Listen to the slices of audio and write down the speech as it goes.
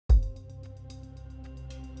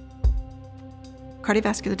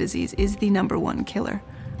Cardiovascular disease is the #1 killer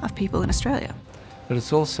of people in Australia. But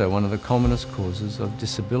it's also one of the commonest causes of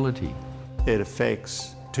disability. It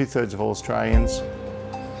affects 2/3 of all Australians.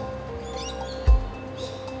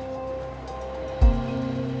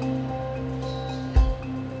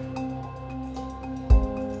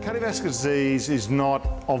 Cardiovascular disease is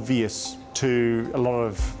not obvious to a lot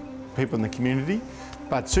of people in the community,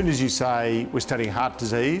 but as soon as you say we're studying heart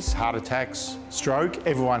disease, heart attacks, stroke,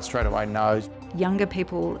 everyone straight away knows. Younger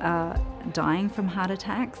people are dying from heart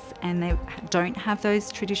attacks and they don't have those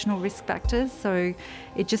traditional risk factors, so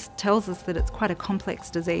it just tells us that it's quite a complex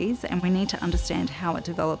disease and we need to understand how it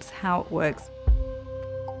develops, how it works.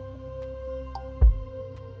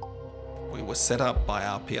 We were set up by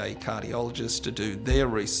RPA cardiologists to do their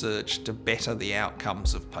research to better the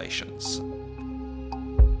outcomes of patients.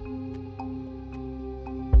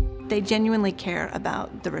 They genuinely care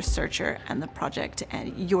about the researcher and the project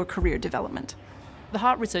and your career development. The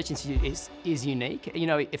Heart Research Institute is unique. You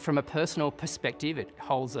know, from a personal perspective, it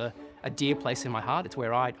holds a dear place in my heart. It's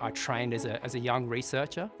where I trained as a young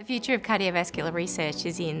researcher. The future of cardiovascular research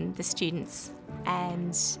is in the students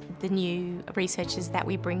and the new researchers that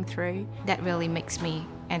we bring through. That really makes me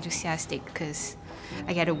enthusiastic because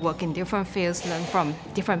I get to work in different fields, learn from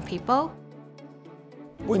different people.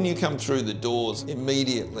 When you come through the doors,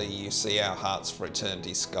 immediately you see our Hearts for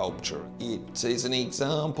Eternity sculpture. It is an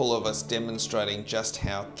example of us demonstrating just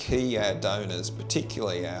how key our donors,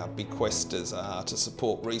 particularly our bequesters, are to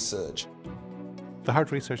support research. The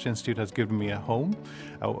Heart Research Institute has given me a home,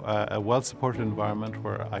 a well-supported environment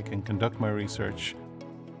where I can conduct my research.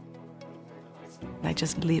 They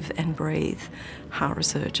just live and breathe heart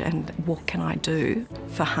research and what can I do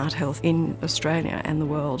for heart health in Australia and the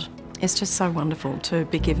world. It's just so wonderful to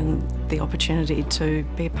be given the opportunity to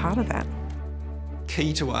be a part of that.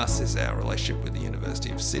 Key to us is our relationship with the University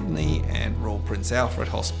of Sydney and Royal Prince Alfred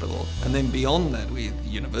Hospital, and then beyond that with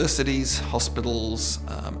universities, hospitals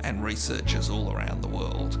and researchers all around the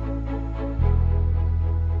world.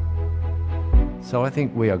 So I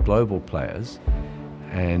think we are global players,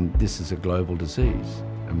 and this is a global disease,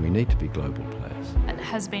 and we need to be global players. It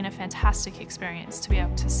has been a fantastic experience to be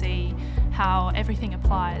able to see how everything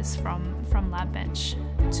applies from lab bench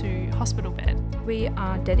to hospital bed. We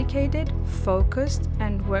are dedicated, focused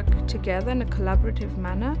and work together in a collaborative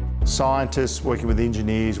manner. Scientists working with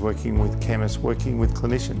engineers, working with chemists, working with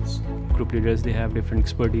clinicians. Group leaders, they have different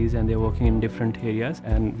expertise and they're working in different areas,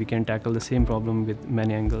 and we can tackle the same problem with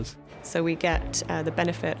many angles. So we get the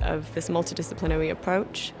benefit of this multidisciplinary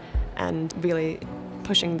approach and really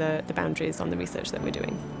pushing the boundaries on the research that we're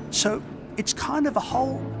doing. So it's kind of a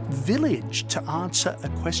whole village to answer a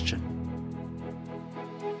question.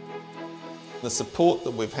 The support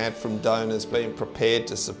that we've had from donors being prepared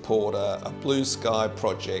to support a blue sky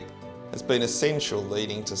project has been essential,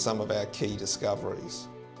 leading to some of our key discoveries.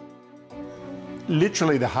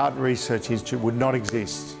 Literally, the Heart Research Institute would not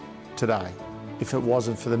exist today if it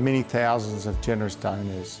wasn't for the many thousands of generous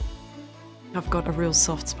donors. I've got a real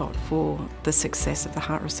soft spot for the success of the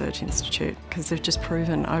Heart Research Institute because they've just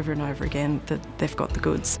proven over and over again that they've got the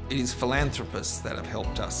goods. It is philanthropists that have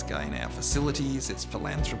helped us gain our facilities, it's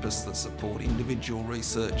philanthropists that support individual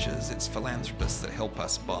researchers, it's philanthropists that help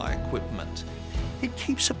us buy equipment. It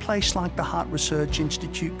keeps a place like the Heart Research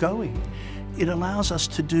Institute going. It allows us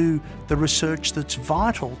to do the research that's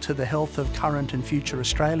vital to the health of current and future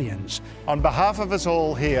Australians. On behalf of us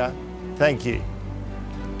all here, thank you.